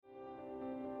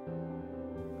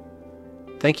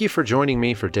Thank you for joining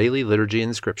me for Daily Liturgy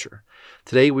and Scripture.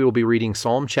 Today we will be reading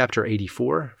Psalm chapter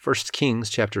 84, 1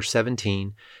 Kings chapter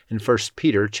 17, and 1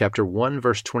 Peter chapter 1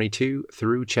 verse 22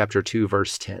 through chapter 2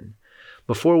 verse 10.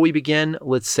 Before we begin,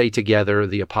 let's say together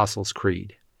the Apostles'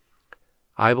 Creed.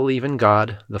 I believe in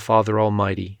God, the Father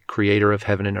Almighty, creator of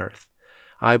heaven and earth.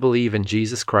 I believe in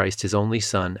Jesus Christ, his only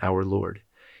Son, our Lord.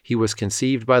 He was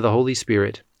conceived by the Holy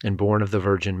Spirit and born of the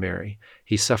Virgin Mary.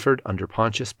 He suffered under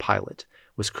Pontius Pilate,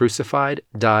 was crucified,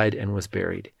 died, and was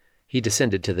buried. He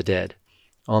descended to the dead.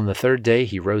 On the third day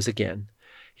he rose again.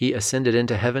 He ascended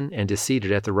into heaven and is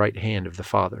seated at the right hand of the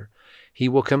Father. He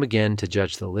will come again to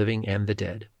judge the living and the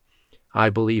dead. I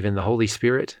believe in the Holy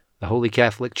Spirit, the Holy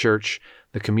Catholic Church,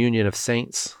 the communion of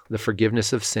saints, the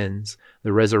forgiveness of sins,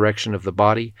 the resurrection of the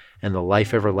body, and the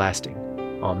life everlasting.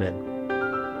 Amen.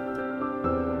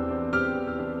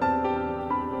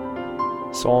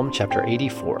 Psalm chapter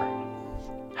 84.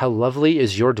 How lovely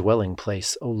is your dwelling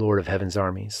place, O Lord of heaven's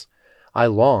armies! I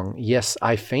long, yes,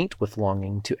 I faint with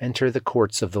longing to enter the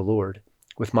courts of the Lord.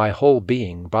 With my whole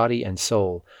being, body and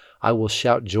soul, I will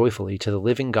shout joyfully to the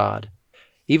living God.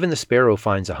 Even the sparrow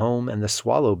finds a home, and the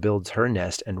swallow builds her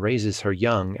nest and raises her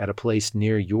young at a place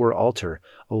near your altar,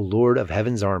 O Lord of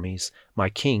heaven's armies,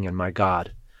 my King and my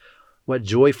God. What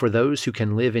joy for those who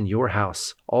can live in your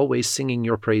house, always singing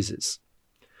your praises.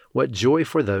 What joy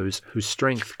for those whose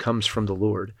strength comes from the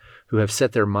Lord, who have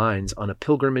set their minds on a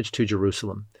pilgrimage to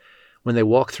Jerusalem. When they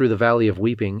walk through the valley of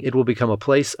weeping, it will become a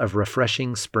place of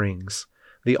refreshing springs.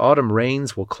 The autumn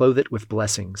rains will clothe it with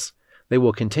blessings. They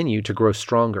will continue to grow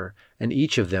stronger, and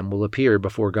each of them will appear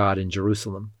before God in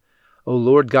Jerusalem. O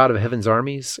Lord God of heaven's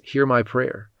armies, hear my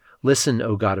prayer. Listen,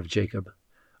 O God of Jacob.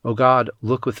 O God,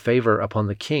 look with favor upon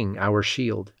the King, our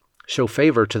shield. Show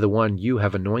favor to the one you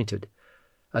have anointed.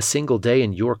 A single day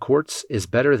in your courts is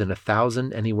better than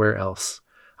 1,000 anywhere else.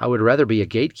 I would rather be a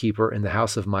gatekeeper in the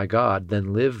house of my God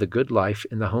than live the good life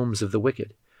in the homes of the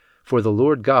wicked. For the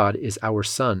Lord God is our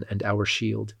sun and our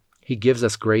shield. He gives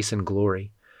us grace and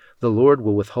glory. The Lord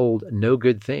will withhold no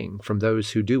good thing from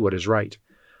those who do what is right.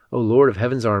 O Lord of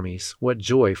heaven's armies, what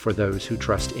joy for those who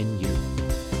trust in you.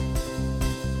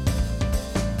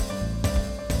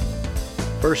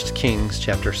 1 Kings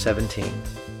chapter 17.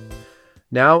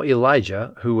 Now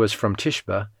Elijah, who was from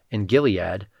Tishbe in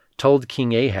Gilead, told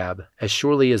King Ahab, As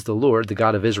surely as the Lord, the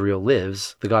God of Israel,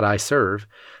 lives, the God I serve,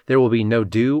 there will be no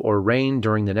dew or rain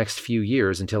during the next few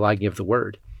years until I give the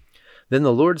word. Then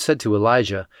the Lord said to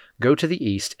Elijah, Go to the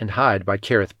east and hide by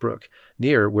Kerith Brook,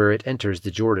 near where it enters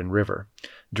the Jordan River.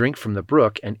 Drink from the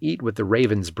brook and eat what the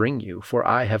ravens bring you, for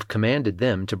I have commanded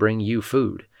them to bring you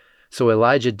food. So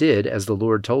Elijah did as the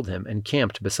Lord told him and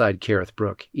camped beside Kerith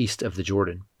Brook, east of the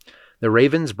Jordan. The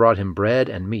ravens brought him bread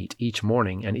and meat each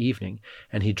morning and evening,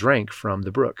 and he drank from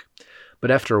the brook. But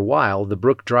after a while the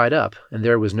brook dried up, and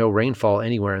there was no rainfall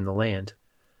anywhere in the land.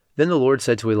 Then the Lord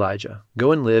said to Elijah,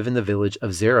 Go and live in the village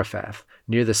of Zarephath,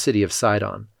 near the city of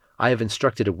Sidon. I have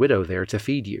instructed a widow there to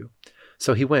feed you.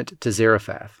 So he went to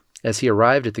Zarephath. As he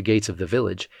arrived at the gates of the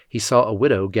village, he saw a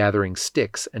widow gathering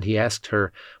sticks, and he asked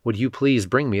her, Would you please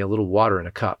bring me a little water in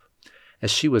a cup?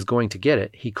 As she was going to get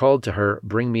it, he called to her,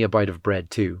 Bring me a bite of bread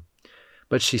too.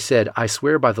 But she said, I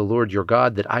swear by the Lord your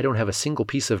God that I don't have a single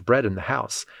piece of bread in the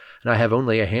house, and I have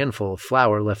only a handful of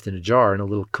flour left in a jar and a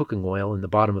little cooking oil in the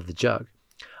bottom of the jug.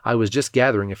 I was just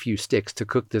gathering a few sticks to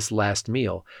cook this last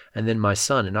meal, and then my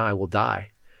son and I will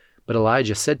die. But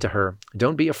Elijah said to her,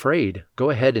 Don't be afraid. Go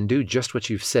ahead and do just what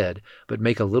you've said, but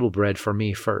make a little bread for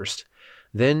me first.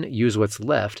 Then use what's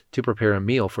left to prepare a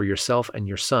meal for yourself and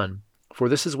your son. For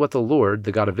this is what the Lord,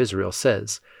 the God of Israel,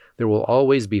 says. There will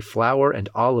always be flour and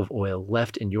olive oil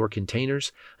left in your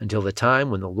containers until the time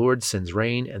when the Lord sends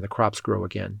rain and the crops grow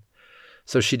again.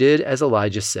 So she did as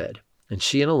Elijah said, and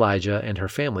she and Elijah and her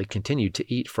family continued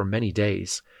to eat for many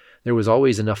days. There was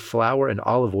always enough flour and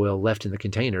olive oil left in the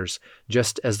containers,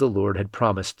 just as the Lord had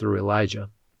promised through Elijah.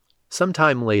 Some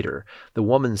time later, the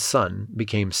woman's son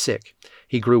became sick.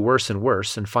 He grew worse,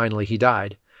 and finally he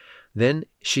died. Then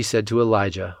she said to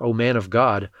Elijah, O man of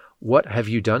God, what have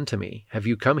you done to me? Have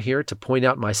you come here to point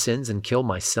out my sins and kill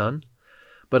my son?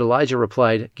 But Elijah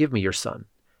replied, Give me your son.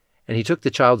 And he took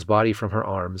the child's body from her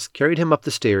arms, carried him up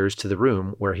the stairs to the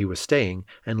room where he was staying,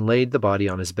 and laid the body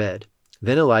on his bed.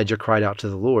 Then Elijah cried out to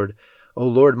the Lord, O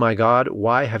Lord my God,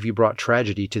 why have you brought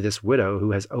tragedy to this widow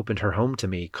who has opened her home to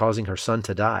me, causing her son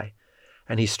to die?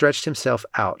 And he stretched himself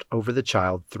out over the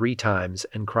child 3 times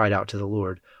and cried out to the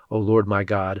Lord, O Lord my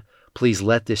God, please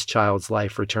let this child's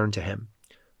life return to him.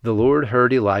 The Lord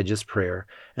heard Elijah's prayer,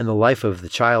 and the life of the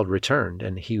child returned,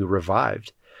 and he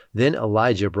revived. Then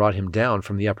Elijah brought him down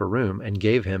from the upper room and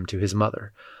gave him to his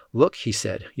mother. Look, he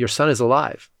said, your son is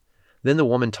alive. Then the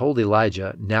woman told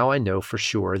Elijah, "Now I know for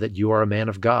sure that you are a man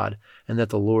of God, and that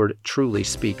the Lord truly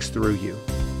speaks through you."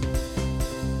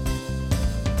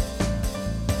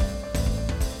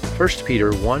 1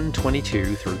 Peter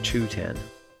 1:22 through 2:10.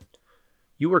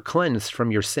 You were cleansed from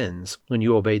your sins when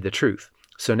you obeyed the truth,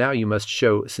 so now you must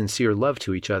show sincere love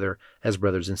to each other as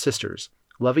brothers and sisters.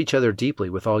 Love each other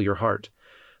deeply with all your heart,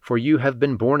 for you have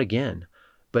been born again,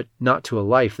 but not to a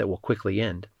life that will quickly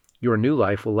end. Your new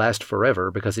life will last forever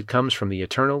because it comes from the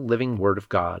eternal living Word of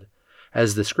God.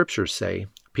 As the Scriptures say,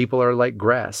 people are like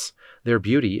grass. Their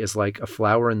beauty is like a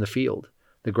flower in the field.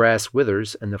 The grass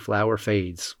withers and the flower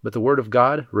fades, but the Word of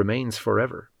God remains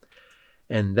forever.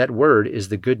 And that Word is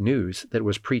the good news that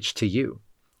was preached to you.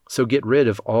 So get rid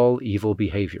of all evil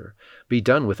behavior. Be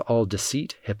done with all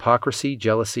deceit, hypocrisy,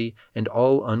 jealousy, and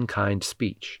all unkind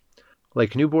speech.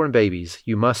 Like newborn babies,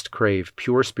 you must crave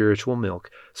pure spiritual milk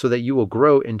so that you will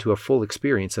grow into a full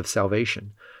experience of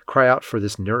salvation. Cry out for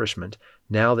this nourishment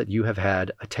now that you have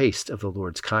had a taste of the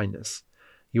Lord's kindness.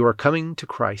 You are coming to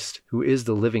Christ, who is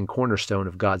the living cornerstone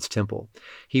of God's temple.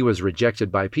 He was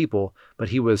rejected by people, but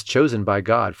he was chosen by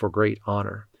God for great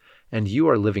honor. And you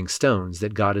are living stones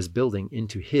that God is building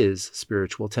into his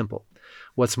spiritual temple.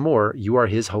 What's more, you are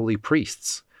his holy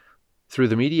priests. Through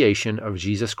the mediation of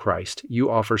Jesus Christ, you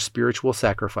offer spiritual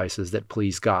sacrifices that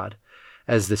please God.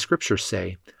 As the Scriptures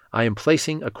say, I am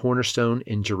placing a cornerstone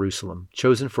in Jerusalem,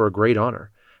 chosen for a great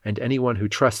honor, and anyone who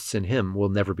trusts in him will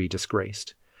never be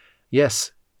disgraced.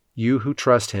 Yes, you who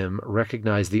trust him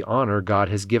recognize the honor God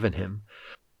has given him.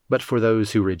 But for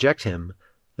those who reject him,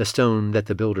 the stone that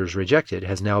the builders rejected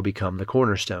has now become the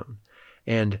cornerstone.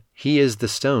 And he is the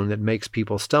stone that makes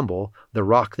people stumble, the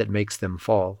rock that makes them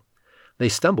fall. They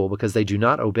stumble because they do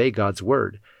not obey God's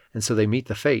word, and so they meet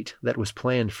the fate that was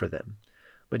planned for them.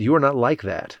 But you are not like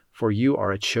that, for you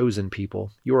are a chosen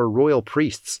people. You are royal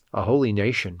priests, a holy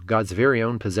nation, God's very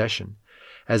own possession.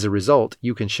 As a result,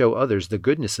 you can show others the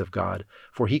goodness of God,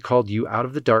 for he called you out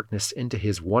of the darkness into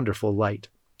his wonderful light.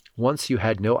 Once you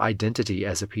had no identity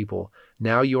as a people,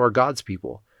 now you are God's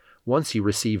people. Once you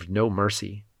received no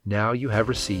mercy, now you have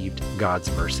received God's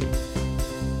mercy.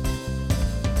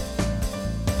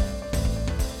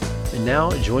 And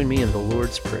now join me in the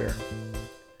Lord's Prayer.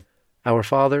 Our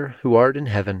Father, who art in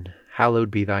heaven,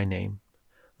 hallowed be thy name.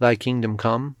 Thy kingdom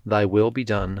come, thy will be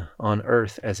done, on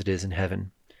earth as it is in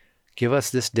heaven. Give us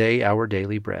this day our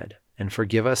daily bread, and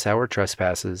forgive us our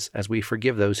trespasses, as we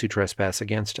forgive those who trespass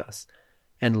against us.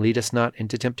 And lead us not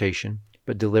into temptation,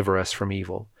 but deliver us from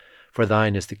evil. For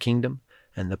thine is the kingdom,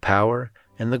 and the power,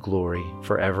 and the glory,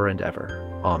 forever and ever.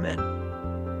 Amen.